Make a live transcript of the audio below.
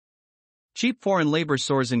Cheap foreign labor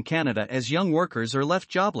soars in Canada as young workers are left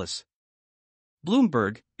jobless.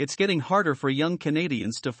 Bloomberg, it's getting harder for young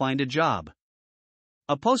Canadians to find a job.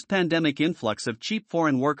 A post-pandemic influx of cheap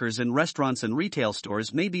foreign workers in restaurants and retail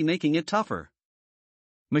stores may be making it tougher.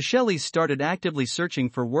 Michelle's started actively searching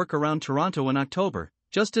for work around Toronto in October,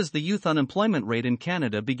 just as the youth unemployment rate in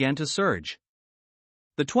Canada began to surge.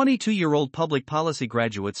 The 22-year-old public policy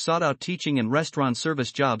graduate sought out teaching and restaurant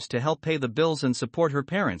service jobs to help pay the bills and support her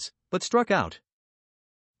parents, but struck out.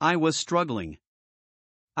 I was struggling.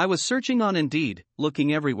 I was searching on Indeed,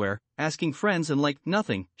 looking everywhere, asking friends and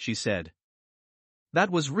nothing, she said. That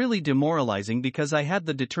was really demoralizing because I had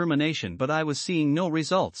the determination but I was seeing no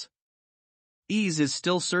results. Ease is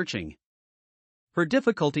still searching. Her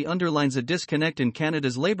difficulty underlines a disconnect in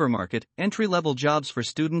Canada's labour market. Entry-level jobs for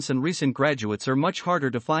students and recent graduates are much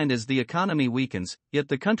harder to find as the economy weakens, yet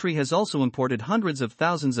the country has also imported hundreds of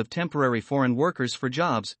thousands of temporary foreign workers for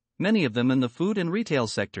jobs, many of them in the food and retail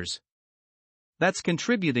sectors. That's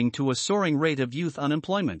contributing to a soaring rate of youth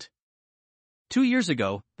unemployment. 2 years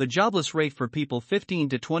ago, the jobless rate for people 15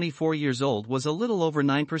 to 24 years old was a little over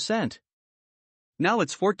 9%. Now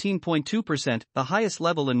it's 14.2%, the highest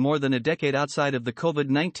level in more than a decade outside of the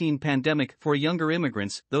COVID-19 pandemic. For younger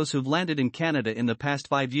immigrants, those who've landed in Canada in the past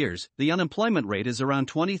 5 years, the unemployment rate is around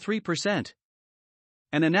 23%.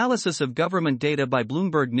 An analysis of government data by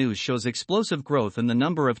Bloomberg News shows explosive growth in the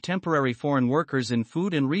number of temporary foreign workers in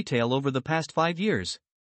food and retail over the past 5 years.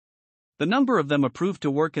 The number of them approved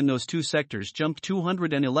to work in those two sectors jumped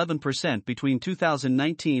 211% between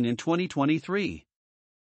 2019 and 2023.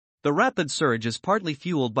 The rapid surge is partly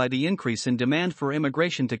fueled by the increase in demand for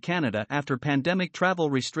immigration to Canada after pandemic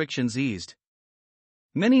travel restrictions eased.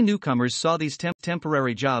 Many newcomers saw these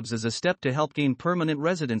temporary jobs as a step to help gain permanent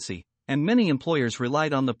residency, and many employers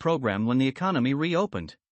relied on the program when the economy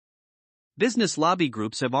reopened. Business lobby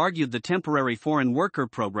groups have argued the temporary foreign worker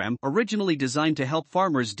program, originally designed to help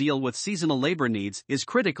farmers deal with seasonal labor needs, is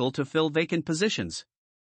critical to fill vacant positions.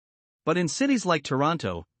 But in cities like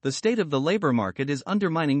Toronto, the state of the labor market is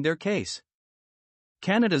undermining their case.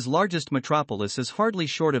 Canada's largest metropolis is hardly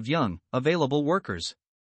short of young, available workers.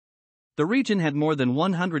 The region had more than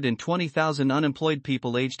 120,000 unemployed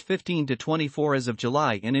people aged 15 to 24 as of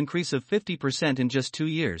July, an increase of 50% in just 2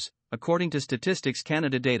 years, according to Statistics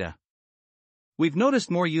Canada data. We've noticed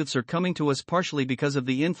more youths are coming to us partially because of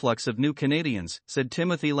the influx of new Canadians, said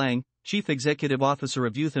Timothy Lang, Chief Executive Officer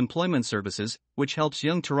of Youth Employment Services, which helps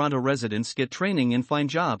young Toronto residents get training and find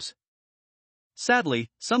jobs. Sadly,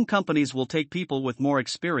 some companies will take people with more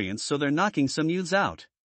experience, so they're knocking some youths out.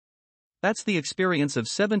 That's the experience of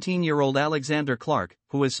 17-year-old Alexander Clark,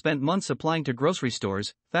 who has spent months applying to grocery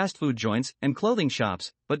stores, fast food joints, and clothing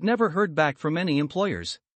shops, but never heard back from any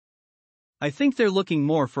employers. I think they're looking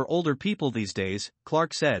more for older people these days,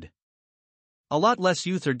 Clark said. A lot less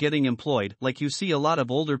youth are getting employed, you see a lot of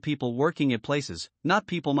older people working at places, not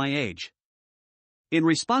people my age. In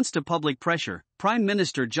response to public pressure, Prime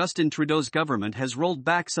Minister Justin Trudeau's government has rolled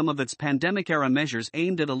back some of its pandemic-era measures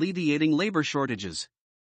aimed at alleviating labor shortages.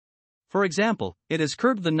 For example, it has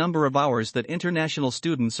curbed the number of hours that international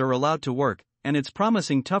students are allowed to work, and it's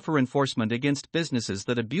promising tougher enforcement against businesses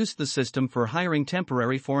that abuse the system for hiring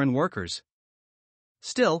temporary foreign workers.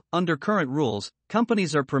 Still, under current rules,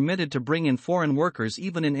 companies are permitted to bring in foreign workers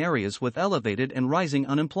even in areas with elevated and rising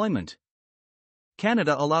unemployment.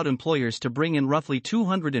 Canada allowed employers to bring in roughly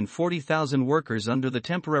 240,000 workers under the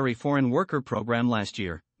Temporary Foreign Worker Program last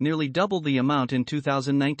year, nearly double the amount in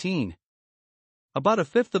 2019. About a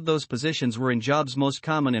fifth of those positions were in jobs most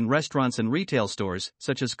common in restaurants and retail stores,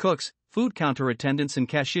 such as cooks, food counter attendants, and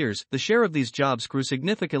cashiers. The share of these jobs grew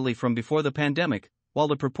significantly from before the pandemic, while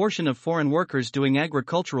the proportion of foreign workers doing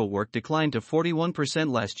agricultural work declined to 41%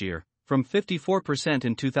 last year, from 54%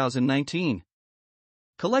 in 2019.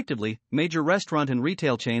 Collectively, major restaurant and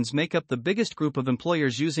retail chains make up the biggest group of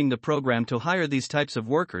employers using the program to hire these types of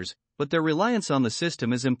workers, but their reliance on the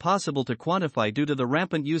system is impossible to quantify due to the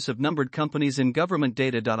rampant use of numbered companies in government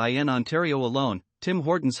data. In Ontario alone, Tim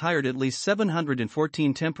Hortons hired at least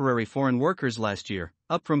 714 temporary foreign workers last year,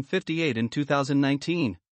 up from 58 in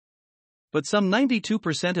 2019. But some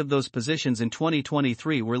 92% of those positions in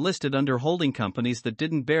 2023 were listed under holding companies that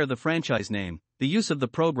didn't bear the franchise name. The use of the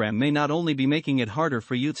program may not only be making it harder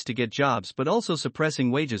for youths to get jobs but also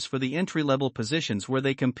suppressing wages for the entry-level positions where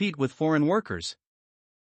they compete with foreign workers.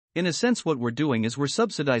 In a sense, what we're doing is we're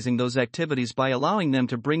subsidizing those activities by allowing them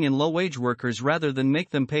to bring in low-wage workers rather than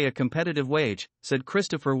make them pay a competitive wage, said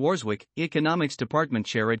Christopher Warswick, Economics Department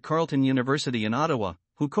Chair at Carleton University in Ottawa,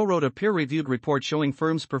 who co-wrote a peer-reviewed report showing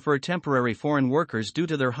firms prefer temporary foreign workers due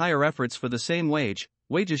to their higher efforts for the same wage.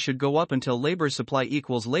 wages should go up until labor supply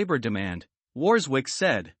equals labor demand, Warswick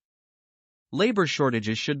said. Labor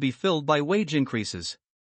shortages should be filled by wage increases.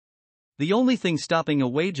 The only thing stopping a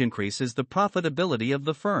wage increase is the profitability of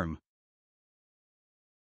the firm.